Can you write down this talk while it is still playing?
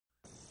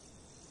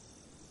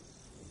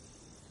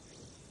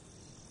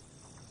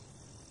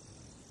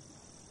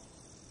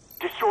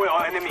destroy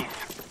our enemies.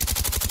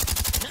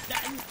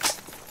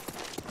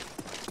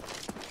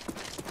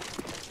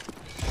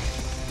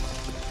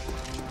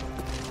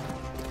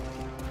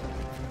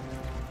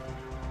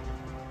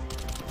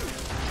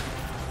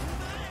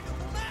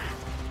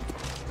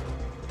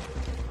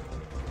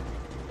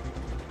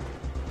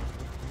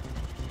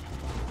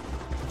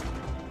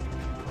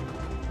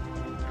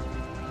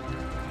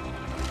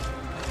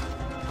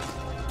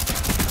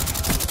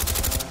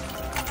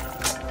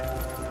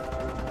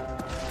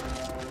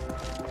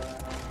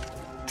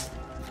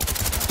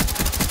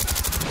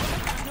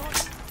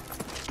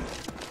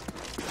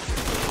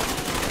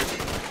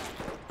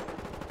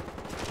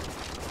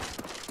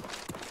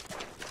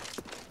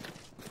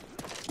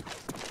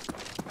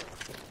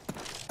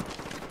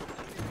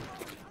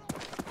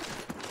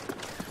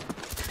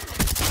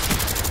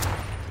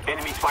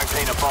 Enemy spy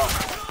plane above.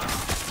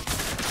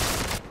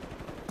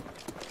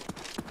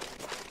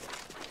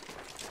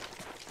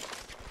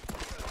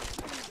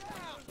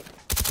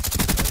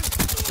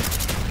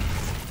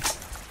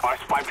 Our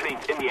spy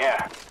plane's in the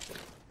air.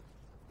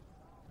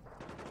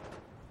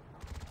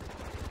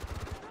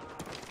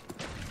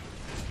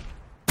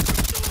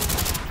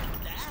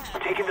 We're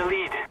taking the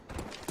lead.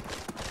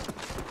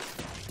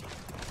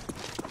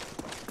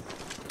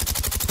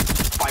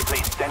 Spy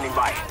plane standing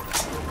by.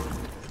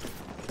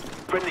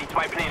 Friendly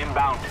spy plane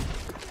inbound.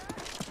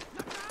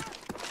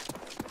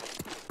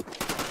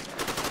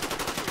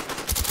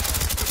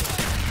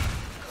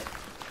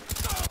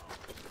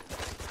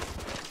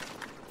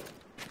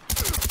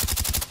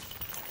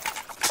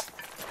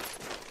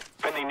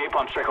 Friendly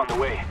napalm strike on the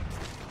way.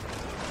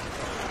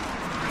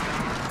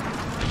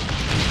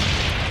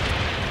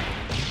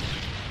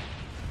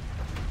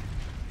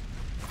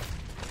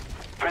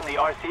 Friendly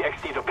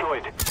RCXD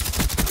deployed.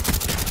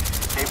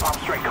 Napalm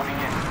strike coming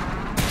in.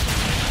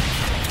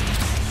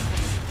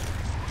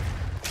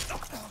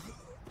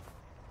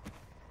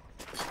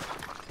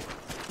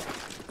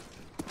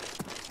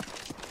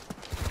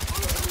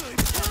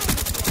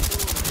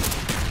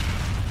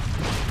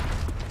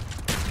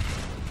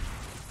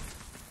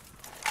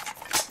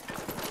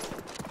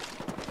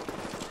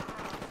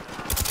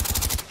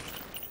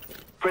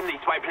 Friendly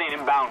spy plane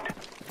inbound.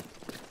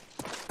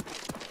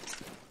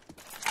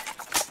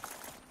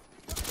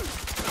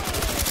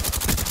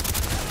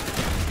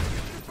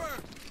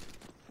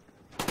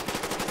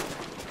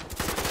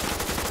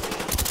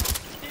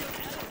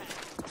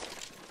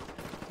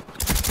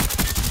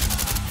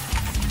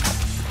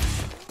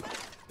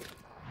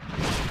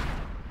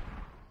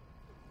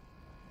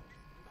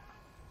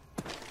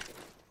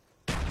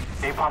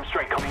 Napalm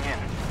strike coming in.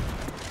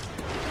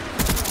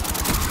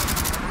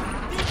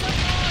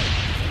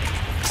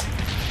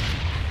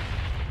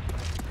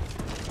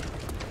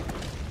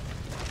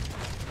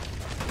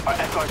 Our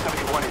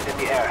SR-71 is in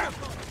the air.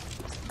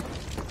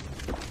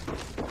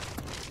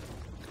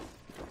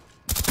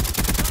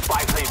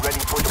 Spy plane ready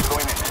for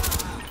deployment.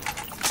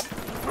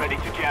 Ready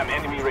to jam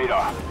enemy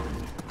radar.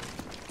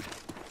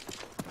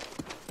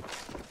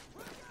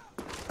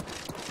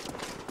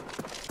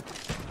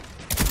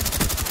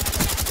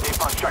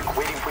 Napalm strike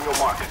waiting for your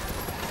mark.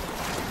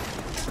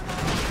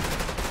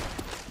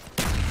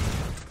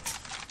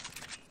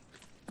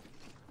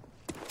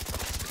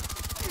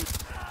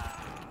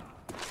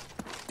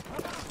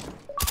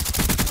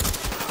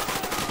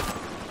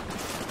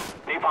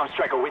 Napalm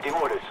strike awaiting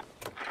orders.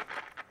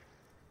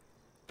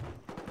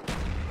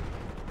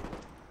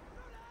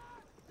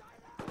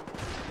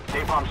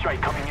 Napalm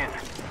strike coming in.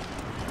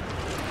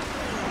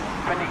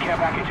 Friendly care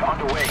package on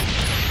the way.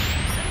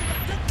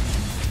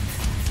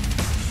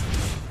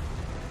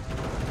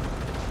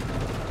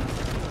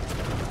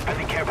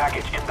 Friendly care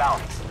package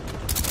inbound.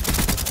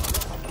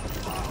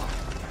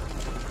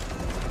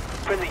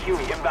 Friendly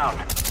Huey inbound.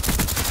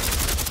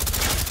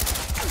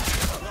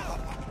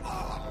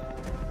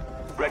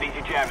 Ready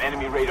to jam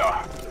enemy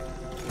radar.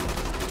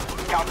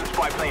 Counter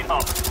spy plane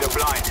up. They're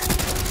blind.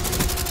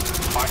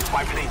 Our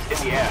spy plane's in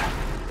the air.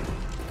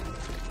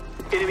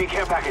 Enemy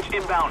care package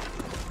inbound.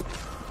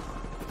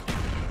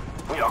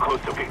 We are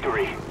close to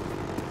victory.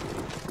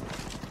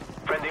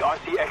 Friendly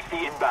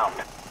RCXD inbound.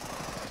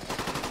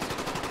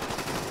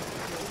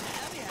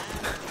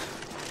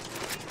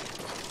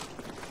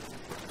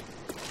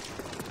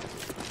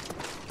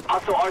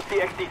 Hostile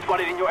RCXD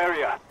spotted in your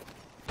area.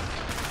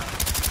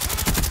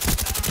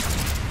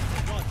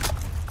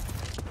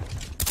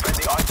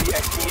 Friendly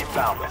RCXD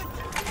inbound.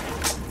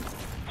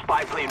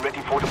 Spy plane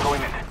ready for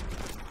deployment.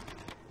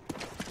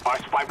 Our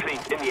spy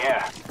plane's in the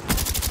air.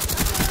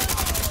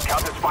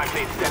 Counter spy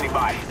plane standing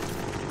by.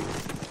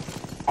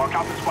 Our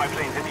counter spy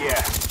plane's in the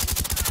air.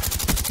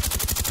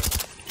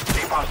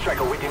 Napalm strike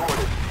awaiting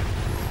orders.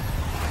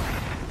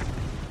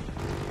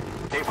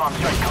 Napalm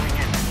strike coming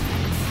in.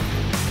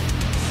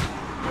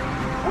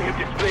 We have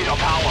displayed our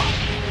power.